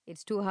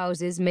It's 2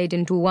 houses made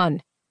into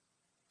one.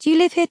 Do you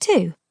live here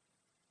too?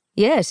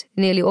 Yes,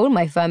 nearly all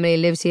my family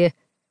lives here.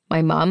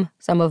 My mum,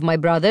 some of my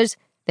brothers,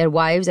 their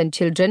wives and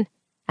children,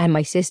 and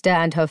my sister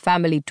and her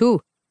family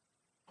too.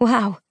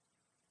 Wow.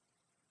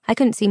 I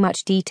couldn't see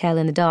much detail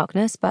in the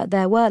darkness, but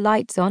there were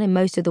lights on in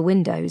most of the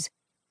windows.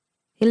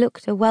 It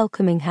looked a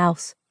welcoming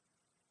house.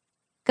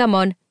 Come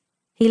on.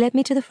 He led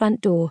me to the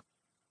front door.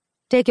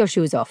 Take your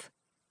shoes off.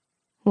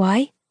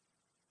 Why?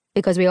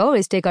 Because we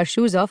always take our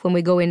shoes off when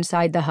we go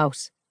inside the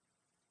house.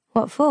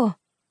 What for?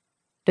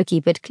 To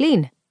keep it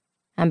clean.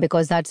 And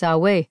because that's our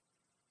way.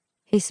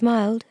 He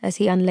smiled as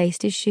he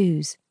unlaced his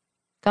shoes.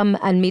 Come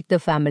and meet the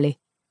family.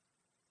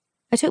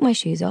 I took my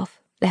shoes off,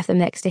 left them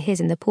next to his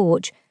in the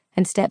porch,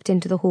 and stepped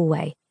into the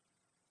hallway.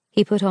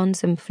 He put on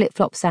some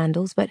flip-flop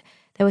sandals, but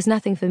there was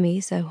nothing for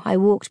me, so I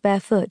walked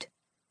barefoot.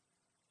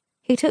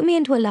 He took me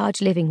into a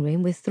large living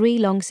room with 3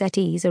 long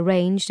settees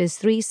arranged as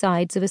 3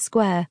 sides of a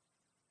square.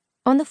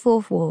 On the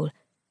 4th wall,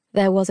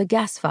 there was a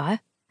gas fire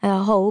and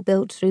a hole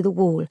built through the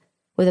wall,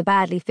 with a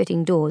badly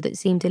fitting door that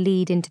seemed to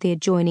lead into the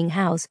adjoining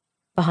house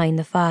behind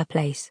the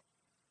fireplace.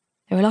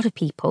 There were a lot of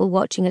people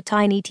watching a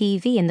tiny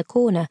TV in the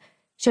corner,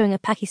 showing a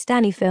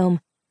Pakistani film.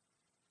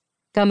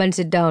 Come and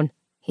sit down,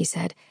 he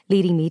said,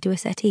 leading me to a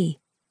settee.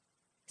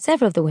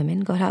 Several of the women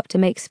got up to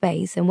make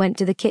space and went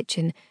to the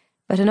kitchen,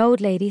 but an old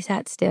lady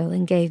sat still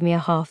and gave me a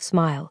half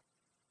smile.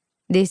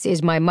 This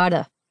is my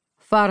mother,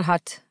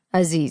 Farhat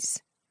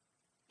Aziz.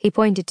 He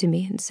pointed to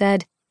me and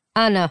said,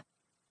 Anna.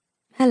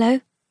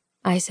 Hello,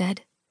 I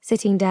said,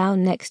 sitting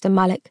down next to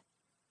Malik.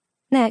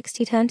 Next,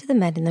 he turned to the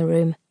men in the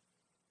room.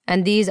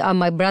 And these are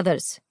my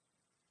brothers.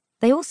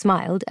 They all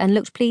smiled and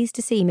looked pleased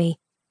to see me.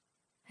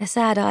 A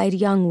sad-eyed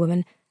young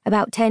woman,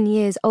 about 10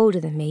 years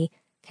older than me,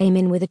 came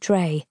in with a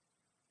tray.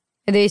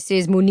 This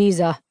is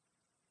Muniza.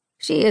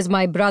 She is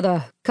my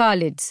brother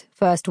Khalid's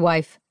first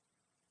wife.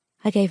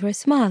 I gave her a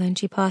smile and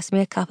she passed me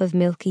a cup of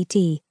milky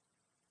tea.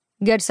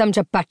 Get some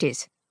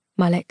chapatis,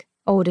 Malik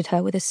ordered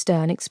her with a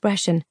stern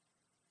expression.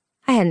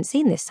 I hadn't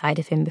seen this side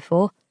of him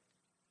before.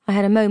 I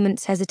had a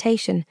moment's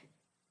hesitation.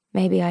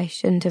 Maybe I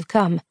shouldn't have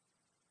come.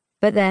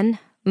 But then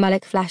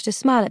Malik flashed a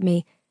smile at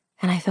me,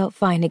 and I felt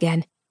fine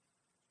again.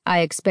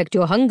 I expect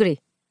you're hungry,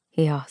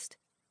 he asked.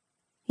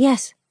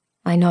 Yes,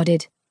 I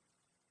nodded.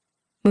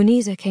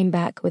 Muniza came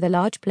back with a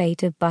large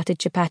plate of buttered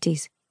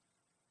chapatis.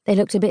 They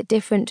looked a bit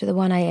different to the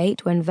one I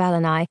ate when Val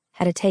and I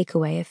had a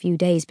takeaway a few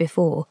days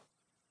before.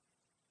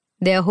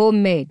 They're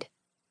homemade,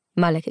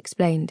 Malik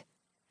explained,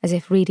 as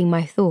if reading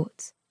my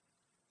thoughts.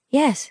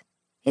 Yes,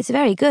 it's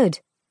very good,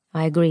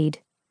 I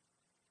agreed.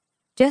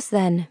 Just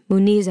then,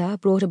 Muniza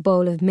brought a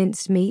bowl of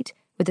minced meat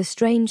with a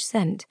strange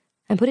scent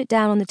and put it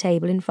down on the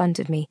table in front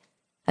of me,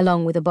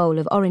 along with a bowl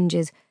of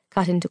oranges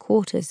cut into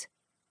quarters.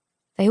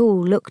 They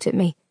all looked at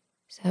me,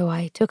 so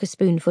I took a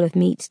spoonful of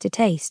meat to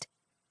taste.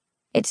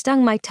 It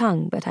stung my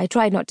tongue, but I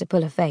tried not to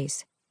pull a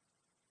face.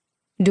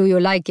 Do you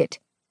like it?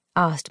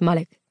 Asked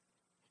Malik.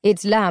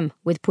 It's lamb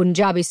with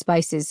Punjabi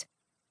spices.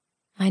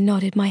 I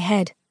nodded my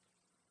head.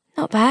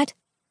 Not bad.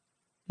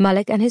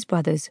 Malik and his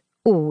brothers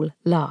all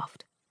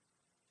laughed.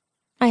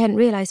 I hadn't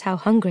realized how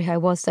hungry I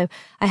was, so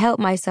I helped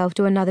myself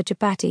to another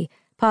chapati,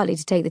 partly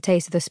to take the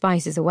taste of the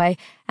spices away,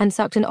 and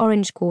sucked an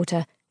orange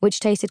quarter, which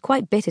tasted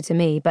quite bitter to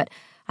me, but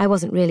I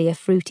wasn't really a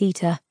fruit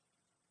eater.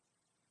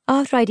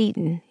 After I'd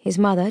eaten, his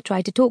mother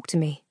tried to talk to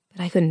me,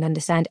 but I couldn't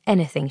understand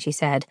anything she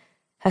said.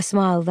 Her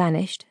smile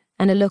vanished,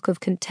 and a look of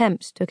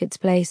contempt took its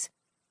place.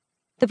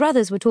 The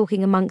brothers were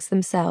talking amongst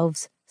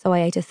themselves, so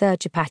I ate a 3rd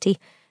chapati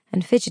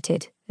and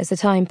fidgeted as the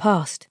time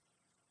passed.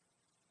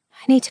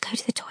 I need to go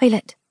to the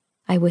toilet,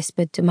 I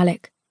whispered to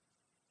Malik.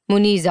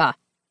 Muniza,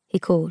 he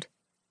called,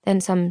 then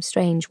some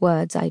strange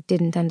words I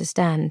didn't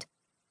understand.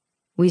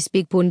 We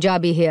speak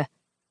Punjabi here,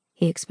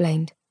 he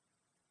explained.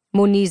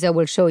 Muniza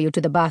will show you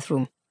to the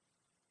bathroom.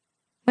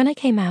 When I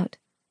came out,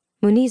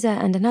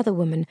 Muniza and another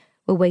woman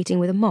were waiting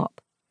with a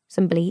mop,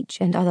 some bleach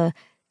and other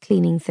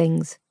cleaning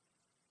things.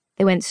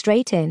 They went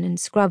straight in and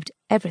scrubbed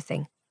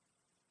everything.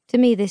 To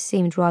me this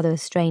seemed rather a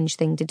strange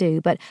thing to do,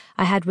 but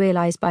I had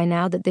realized by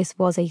now that this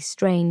was a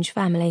strange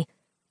family.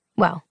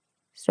 Well,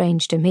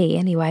 strange to me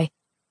anyway.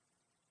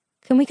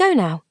 Can we go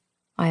now?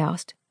 I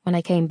asked when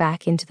I came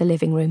back into the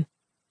living room.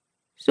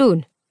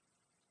 Soon.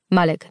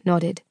 Malik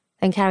nodded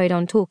and carried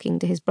on talking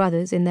to his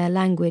brothers in their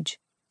language.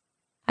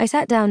 I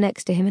sat down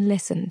next to him and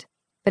listened,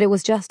 but it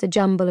was just a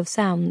jumble of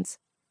sounds.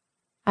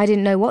 I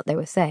didn't know what they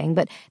were saying,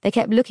 but they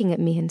kept looking at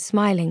me and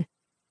smiling.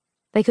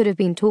 They could have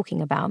been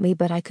talking about me,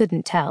 but I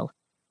couldn't tell.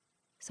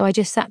 So I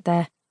just sat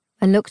there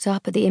and looked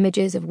up at the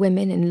images of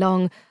women in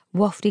long,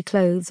 wafty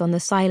clothes on the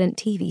silent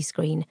TV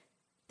screen,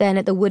 then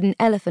at the wooden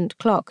elephant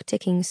clock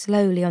ticking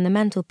slowly on the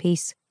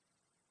mantelpiece.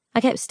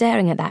 I kept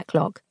staring at that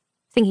clock,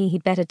 thinking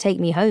he'd better take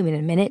me home in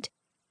a minute.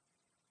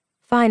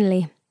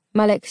 Finally,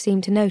 Malik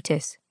seemed to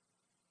notice.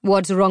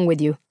 What's wrong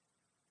with you?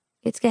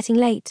 It's getting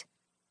late.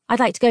 I'd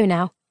like to go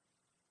now.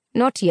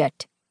 Not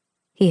yet,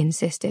 he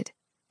insisted,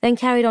 then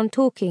carried on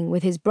talking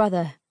with his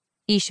brother,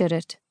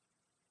 Isharat.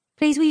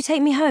 Please, will you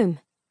take me home?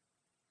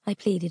 I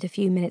pleaded a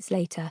few minutes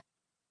later.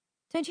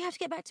 Don't you have to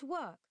get back to work?